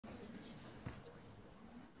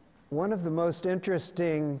one of the most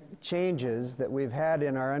interesting changes that we've had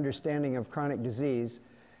in our understanding of chronic disease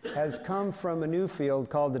has come from a new field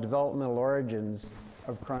called the developmental origins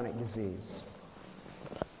of chronic disease.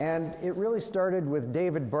 And it really started with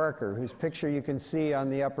David Barker, whose picture you can see on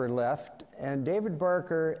the upper left. And David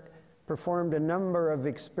Barker performed a number of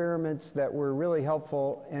experiments that were really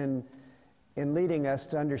helpful in leading us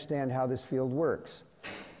to understand how this field works.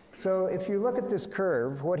 So if you look at this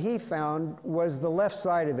curve, what he found was the left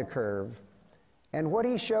side of the curve. And what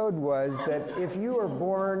he showed was that if you were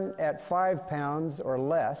born at 5 pounds or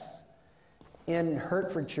less in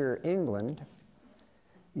Hertfordshire, England,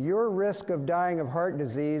 your risk of dying of heart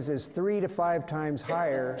disease is 3 to 5 times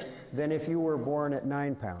higher than if you were born at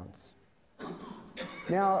 9 pounds.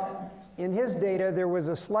 Now, in his data, there was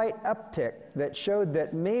a slight uptick that showed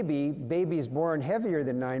that maybe babies born heavier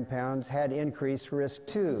than 9 pounds had increased risk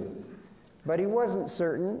too. But he wasn't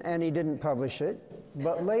certain, and he didn't publish it.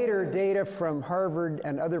 But later, data from Harvard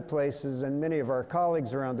and other places, and many of our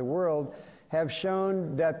colleagues around the world, have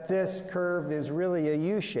shown that this curve is really a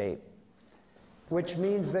U-shape, which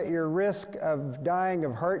means that your risk of dying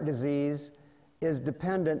of heart disease is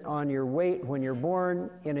dependent on your weight when you're born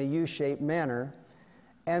in a U-shaped manner,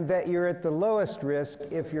 and that you're at the lowest risk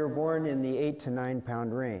if you're born in the 8 to 9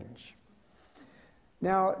 pound range.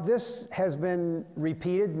 Now, this has been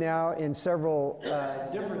repeated now in several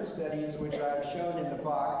different studies, which I've shown in the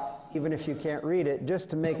box, even if you can't read it,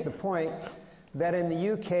 just to make the point that in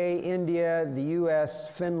the UK, India, the US,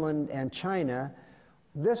 Finland, and China,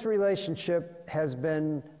 this relationship has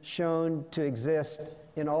been shown to exist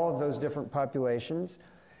in all of those different populations.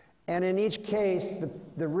 And in each case,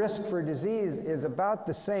 the risk for disease is about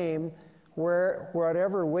the same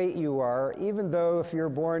whatever weight you are, even though if you're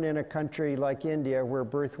born in a country like India where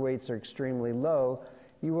birth weights are extremely low,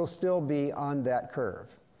 you will still be on that curve.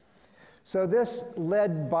 So this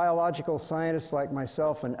led biological scientists like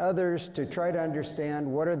myself and others to try to understand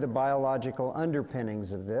what are the biological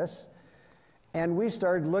underpinnings of this. And we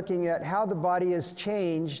started looking at how the body has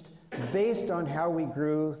changed based on how we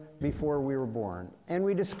grew before we were born. And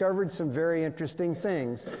we discovered some very interesting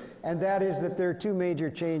things, and that is that there are two major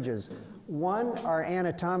changes. One are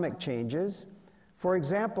anatomic changes. For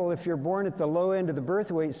example, if you're born at the low end of the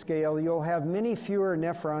birth weight scale, you'll have many fewer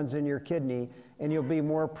nephrons in your kidney, and you'll be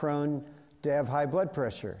more prone to have high blood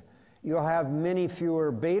pressure. You'll have many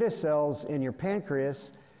fewer beta cells in your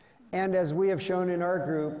pancreas, and as we have shown in our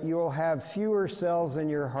group, you will have fewer cells in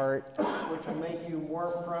your heart, which will make you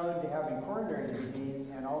more prone to having coronary disease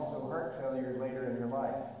and also heart failure later in your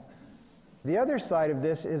life. The other side of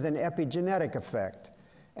this is an epigenetic effect,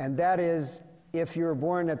 and that is if you're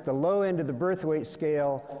born at the low end of the birth weight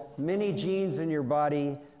scale, many genes in your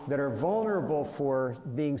body that are vulnerable for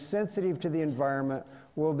being sensitive to the environment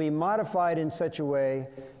will be modified in such a way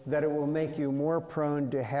that it will make you more prone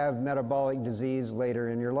to have metabolic disease later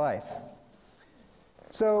in your life.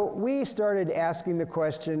 So we started asking the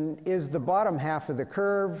question, is the bottom half of the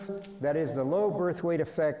curve, that is the low birth weight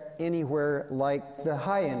effect, anywhere like the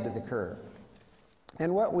high end of the curve?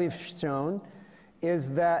 And what we've shown is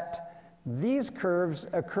that these curves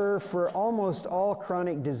occur for almost all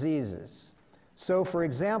chronic diseases. So for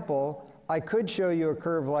example, I could show you a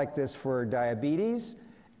curve like this for diabetes,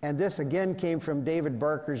 and this again came from David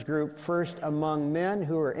Barker's group, first among men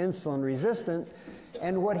who are insulin resistant,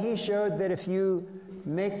 and what he showed that if you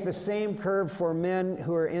make the same curve for men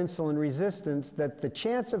who are insulin resistant, that the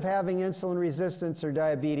chance of having insulin resistance or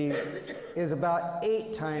diabetes is about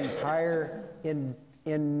 8 times higher in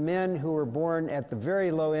men who were born at the very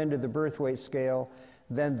low end of the birth weight scale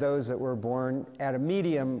than those that were born at a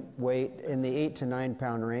medium weight in the 8 to 9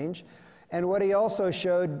 pound range. And what he also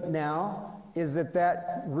showed now is that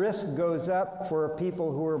that risk goes up for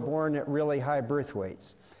people who are born at really high birth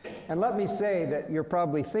weights. And let me say that you're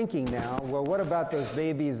probably thinking now, well, what about those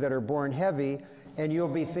babies that are born heavy? And you'll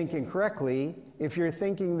be thinking correctly if you're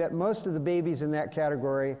thinking that most of the babies in that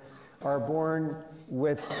category are born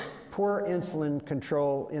with poor insulin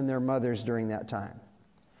control in their mothers during that time.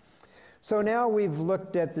 So now we've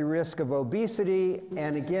looked at the risk of obesity,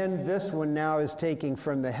 and again, this one now is taking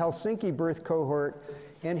from the Helsinki birth cohort,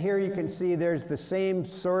 and here you can see there's the same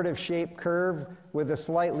sort of shape curve with a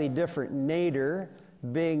slightly different nadir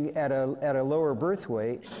being at a lower birth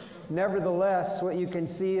weight. Nevertheless, what you can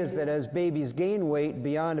see is that as babies gain weight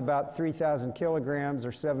beyond about 3,000 kilograms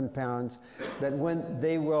or 7 pounds, that when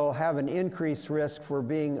they will have an increased risk for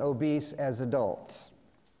being obese as adults.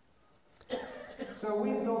 So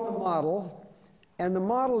we built a model, and the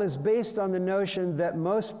model is based on the notion that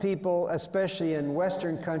most people, especially in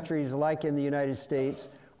Western countries like in the United States,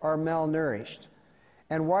 are malnourished.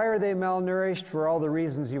 And why are they malnourished? For all the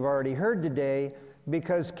reasons you've already heard today,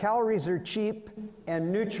 because calories are cheap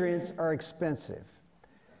and nutrients are expensive.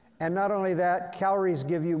 And not only that, calories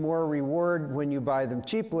give you more reward when you buy them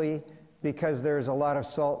cheaply because there's a lot of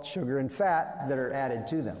salt, sugar, and fat that are added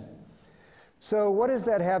to them. So what does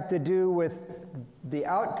that have to do with the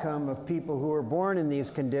outcome of people who are born in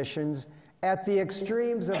these conditions? At the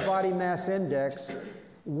extremes of body mass index,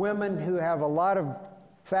 women who have a lot of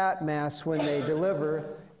fat mass when they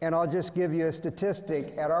deliver, and I'll just give you a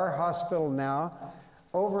statistic, at our hospital now,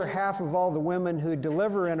 over half of all the women who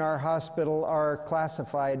deliver in our hospital are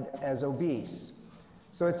classified as obese.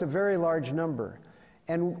 So it's a very large number.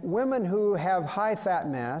 And women who have high fat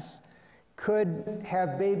mass could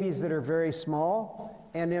have babies that are very small,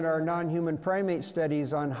 and in our non-human primate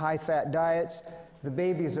studies on high-fat diets, the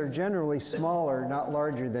babies are generally smaller, not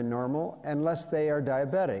larger than normal, unless they are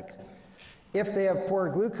diabetic. If they have poor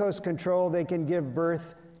glucose control, they can give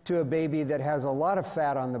birth to a baby that has a lot of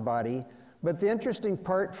fat on the body. But the interesting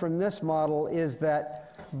part from this model is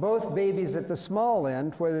that both babies at the small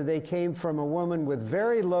end, whether they came from a woman with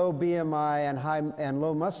very low BMI and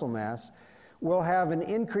low muscle mass, will have an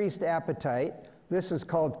increased appetite. This is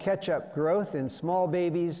called catch-up growth. In small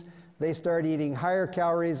babies, they start eating higher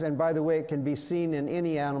calories, and by the way, it can be seen in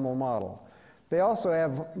any animal model. They also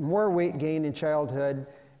have more weight gain in childhood,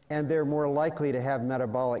 and they're more likely to have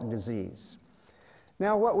metabolic disease.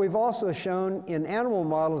 Now, what we've also shown in animal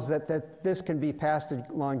models that this can be passed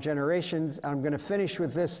along generations. I'm going to finish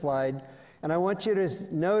with this slide, and I want you to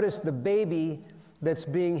notice the baby that's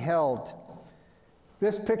being held.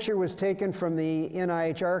 This picture was taken from the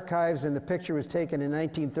NIH archives, and the picture was taken in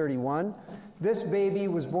 1931. This baby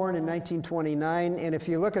was born in 1929, and if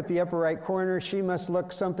you look at the upper right corner, she must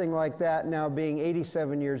look something like that now, being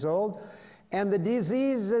 87 years old. And the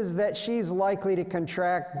diseases that she's likely to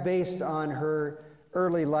contract based on her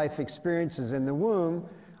early life experiences in the womb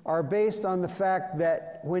are based on the fact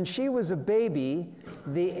that when she was a baby,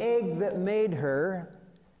 the egg that made her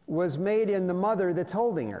was made in the mother that's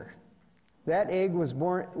holding her. That egg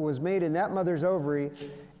was made in that mother's ovary,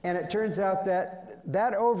 and it turns out that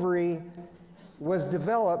that ovary was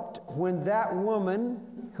developed when that woman,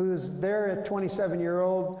 who's there at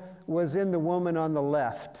 27-year-old, was in the woman on the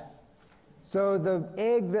left. So the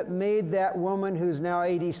egg that made that woman, who's now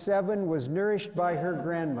 87, was nourished by her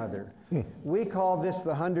grandmother. We call this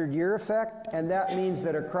the 100-year effect, and that means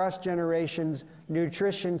that across generations,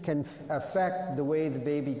 nutrition can affect the way the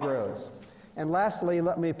baby grows. And lastly,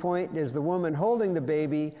 let me point, is the woman holding the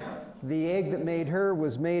baby, the egg that made her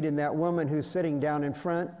was made in that woman who's sitting down in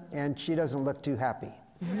front, and she doesn't look too happy.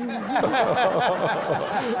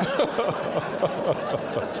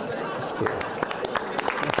 That's cool.